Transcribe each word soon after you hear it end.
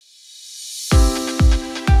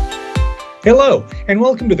Hello, and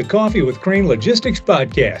welcome to the Coffee with Crane Logistics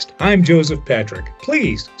Podcast. I'm Joseph Patrick.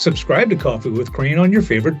 Please subscribe to Coffee with Crane on your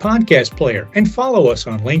favorite podcast player and follow us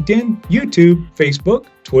on LinkedIn, YouTube, Facebook,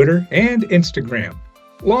 Twitter, and Instagram.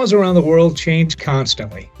 Laws around the world change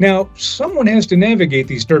constantly. Now, someone has to navigate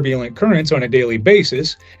these turbulent currents on a daily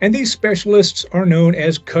basis, and these specialists are known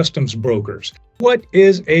as customs brokers. What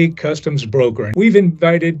is a customs broker? We've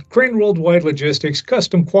invited Crane Worldwide Logistics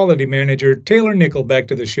Custom Quality Manager Taylor Nickel back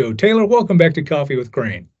to the show. Taylor, welcome back to Coffee with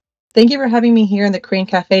Crane. Thank you for having me here in the Crane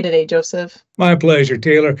Cafe today, Joseph. My pleasure,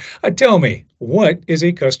 Taylor. Tell me, what is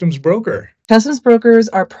a customs broker? Customs brokers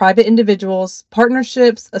are private individuals,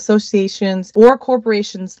 partnerships, associations, or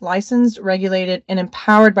corporations licensed, regulated, and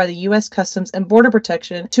empowered by the U.S. Customs and Border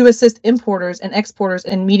Protection to assist importers and exporters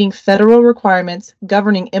in meeting federal requirements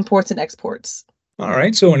governing imports and exports. All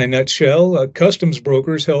right, so in a nutshell, customs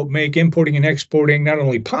brokers help make importing and exporting not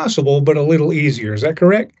only possible, but a little easier. Is that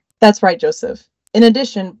correct? That's right, Joseph. In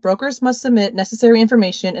addition, brokers must submit necessary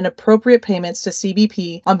information and appropriate payments to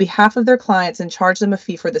CBP on behalf of their clients and charge them a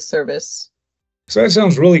fee for this service. So that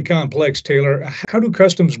sounds really complex, Taylor. How do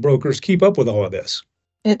customs brokers keep up with all of this?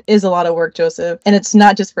 It is a lot of work, Joseph, and it's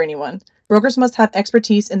not just for anyone. Brokers must have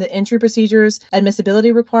expertise in the entry procedures,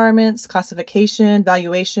 admissibility requirements, classification,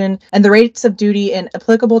 valuation, and the rates of duty and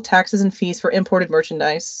applicable taxes and fees for imported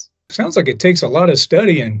merchandise. Sounds like it takes a lot of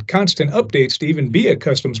study and constant updates to even be a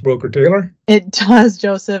customs broker, Taylor. It does,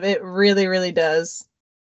 Joseph. It really, really does.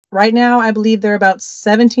 Right now, I believe there are about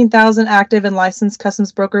 17,000 active and licensed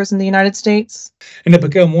customs brokers in the United States. And to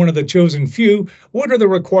become one of the chosen few, what are the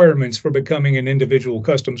requirements for becoming an individual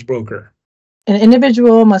customs broker? An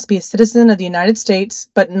individual must be a citizen of the United States,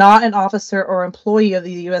 but not an officer or employee of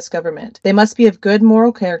the U.S. government. They must be of good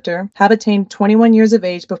moral character, have attained 21 years of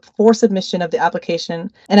age before submission of the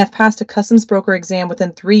application, and have passed a customs broker exam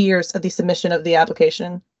within 3 years of the submission of the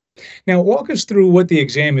application. Now, walk us through what the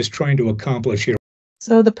exam is trying to accomplish here.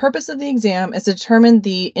 So the purpose of the exam is to determine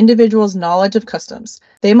the individual's knowledge of customs.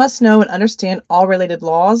 They must know and understand all related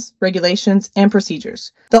laws, regulations, and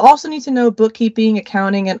procedures. They'll also need to know bookkeeping,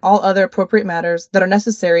 accounting, and all other appropriate matters that are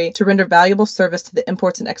necessary to render valuable service to the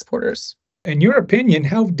imports and exporters. In your opinion,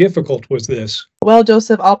 how difficult was this? Well,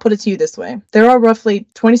 Joseph, I'll put it to you this way. There are roughly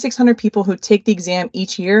 2,600 people who take the exam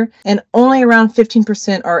each year, and only around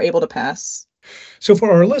 15% are able to pass. So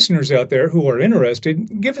for our listeners out there who are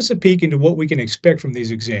interested, give us a peek into what we can expect from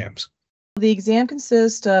these exams. The exam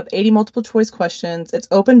consists of 80 multiple choice questions. It's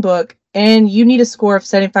open book, and you need a score of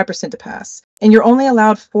 75% to pass. And you're only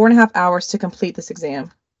allowed 4.5 hours to complete this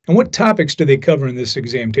exam. And what topics do they cover in this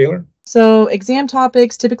exam, Taylor? So exam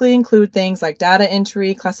topics typically include things like data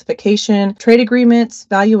entry, classification, trade agreements,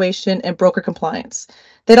 valuation, and broker compliance.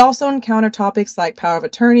 They'd also encounter topics like power of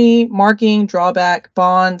attorney, marking, drawback,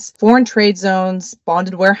 bonds, foreign trade zones,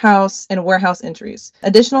 bonded warehouse, and warehouse entries.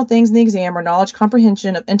 Additional things in the exam are knowledge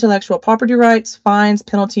comprehension of intellectual property rights, fines,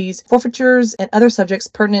 penalties, forfeitures, and other subjects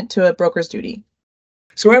pertinent to a broker's duty.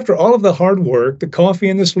 So after all of the hard work, the coffee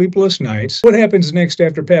and the sleepless nights, what happens next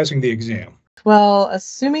after passing the exam? Well,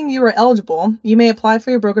 assuming you are eligible, you may apply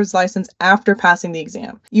for your broker's license after passing the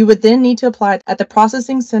exam. You would then need to apply at the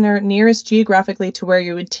processing center nearest geographically to where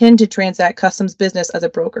you intend to transact customs business as a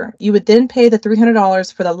broker. You would then pay the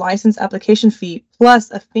 $300 for the license application fee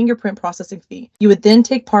plus a fingerprint processing fee. You would then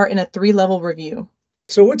take part in a 3-level review.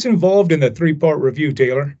 So what's involved in the 3-part review,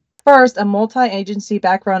 Taylor? First, a multi-agency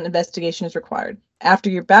background investigation is required.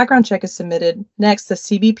 After your background check is submitted, next, the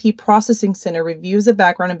CBP Processing Center reviews the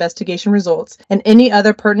background investigation results and any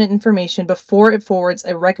other pertinent information before it forwards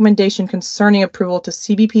a recommendation concerning approval to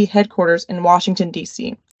CBP headquarters in Washington,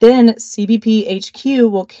 D.C. Then, CBP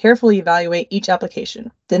HQ will carefully evaluate each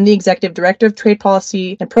application. Then the Executive Director of Trade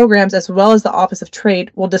Policy and Programs, as well as the Office of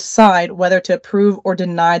Trade, will decide whether to approve or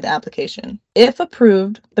deny the application. If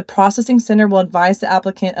approved, the Processing Center will advise the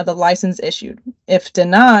applicant of the license issued. If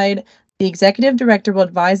denied, the Executive Director will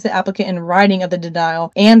advise the applicant in writing of the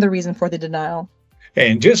denial and the reason for the denial.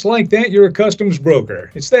 And just like that, you're a customs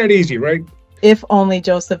broker. It's that easy, right? If only,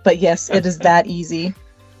 Joseph, but yes, it is that easy.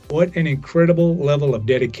 What an incredible level of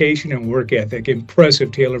dedication and work ethic.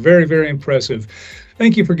 Impressive, Taylor. Very, very impressive.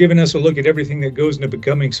 Thank you for giving us a look at everything that goes into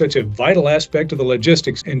becoming such a vital aspect of the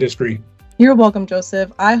logistics industry. You're welcome,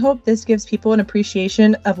 Joseph. I hope this gives people an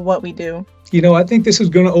appreciation of what we do. You know, I think this is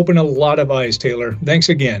going to open a lot of eyes, Taylor. Thanks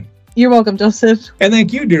again. You're welcome, Joseph. And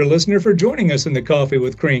thank you, dear listener, for joining us in the Coffee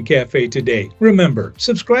with Crane Cafe today. Remember,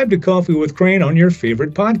 subscribe to Coffee with Crane on your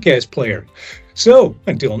favorite podcast player. So,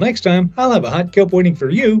 until next time, I'll have a hot cup waiting for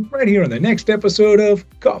you right here on the next episode of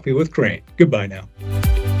Coffee with Crane. Goodbye now.